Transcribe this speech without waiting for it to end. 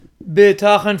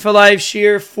B'tachan for Life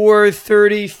Shir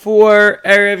 434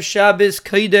 Erev Shabbos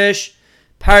Kodesh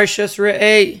Parshas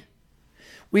Re'eh.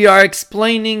 We are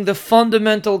explaining the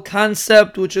fundamental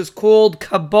concept which is called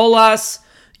Kabbalas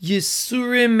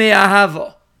Yisurim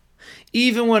Me'ahava.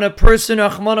 Even when a person,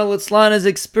 Rachmana litzlan, is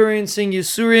experiencing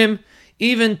Yisurim,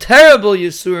 even terrible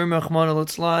Yisurim, Rachmana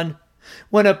litzlan,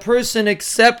 when a person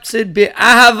accepts it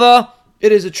Be'ahava,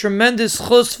 it is a tremendous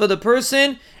chus for the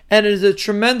person, and it is a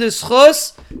tremendous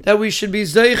chus that we should be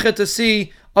zeicha to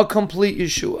see a complete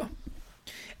Yeshua.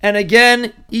 And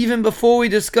again, even before we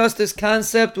discuss this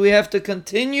concept, we have to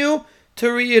continue to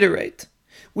reiterate.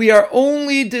 We are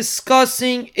only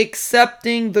discussing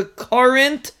accepting the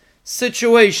current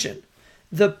situation,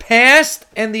 the past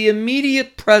and the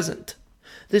immediate present,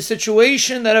 the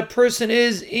situation that a person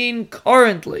is in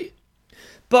currently.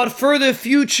 But for the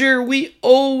future, we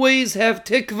always have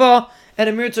tikva, and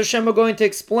Amir Hashem are going to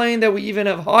explain that we even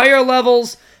have higher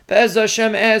levels, Be'ez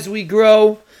Hashem, as we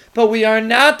grow. But we are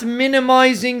not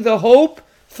minimizing the hope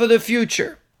for the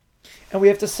future. And we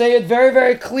have to say it very,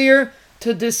 very clear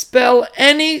to dispel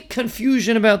any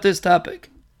confusion about this topic.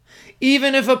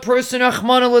 Even if a person,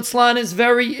 Rachmana litzlan, is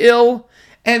very ill,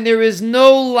 and there is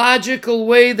no logical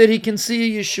way that he can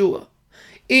see a Yeshua.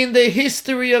 In the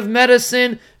history of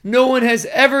medicine, no one has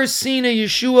ever seen a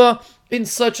Yeshua in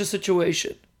such a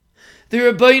situation. The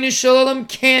Rabbeinu Shalom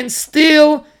can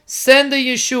still send a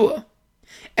Yeshua.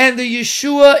 And the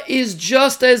Yeshua is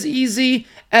just as easy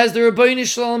as the Rabbeinu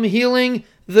Shalom healing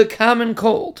the common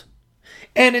cold.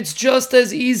 And it's just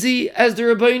as easy as the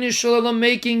Rabbeinu Shalom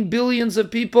making billions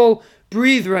of people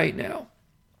breathe right now.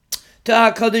 To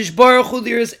HaKadosh Baruch Hu,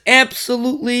 there is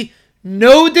absolutely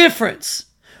no difference,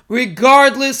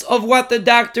 regardless of what the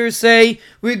doctors say,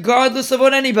 regardless of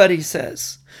what anybody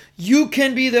says. You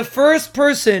can be the first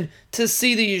person to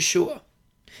see the Yeshua.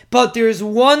 But there's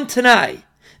one Tanai.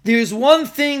 There's one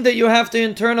thing that you have to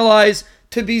internalize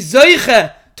to be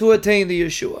zeicha to attain the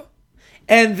Yeshua.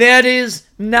 And that is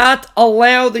not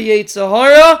allow the Yetzer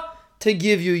Hara to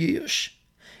give you Yush.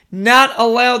 Not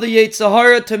allow the Yetzer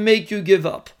Hara to make you give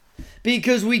up.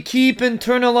 Because we keep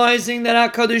internalizing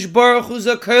that HaKadosh Baruch Hu is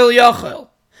a Kol Yachel.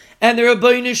 And the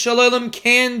Rabbeinu Shalom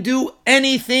can do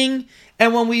anything.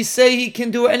 And when we say he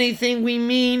can do anything, we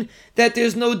mean that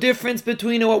there's no difference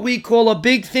between what we call a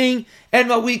big thing and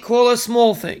what we call a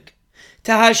small thing.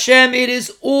 To Hashem, it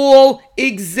is all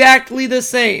exactly the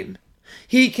same.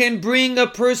 He can bring a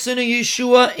person a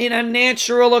Yeshua in a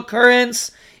natural occurrence,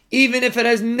 even if it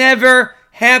has never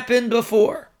happened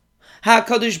before.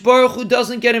 HaKadosh Baruch Hu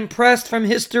doesn't get impressed from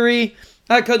history.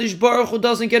 HaKadosh Baruch Hu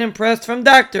doesn't get impressed from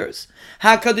doctors.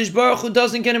 HaKadosh Baruch Hu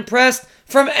doesn't get impressed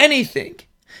from anything.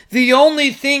 The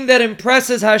only thing that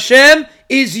impresses Hashem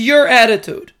is your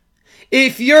attitude.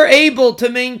 If you're able to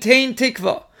maintain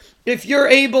tikva, if you're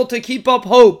able to keep up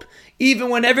hope, even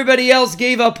when everybody else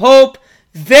gave up hope,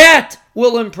 that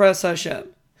will impress Hashem.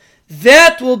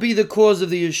 That will be the cause of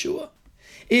the Yeshua.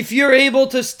 If you're able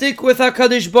to stick with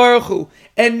HaKadosh Baruch Hu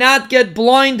and not get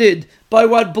blinded by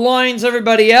what blinds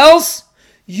everybody else,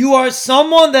 you are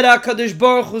someone that HaKadosh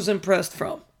Baruch Hu is impressed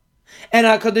from. And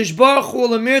HaKadosh Baruch Hu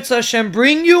will Amir Hashem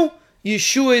bring you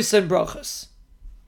Yeshuas and brachas.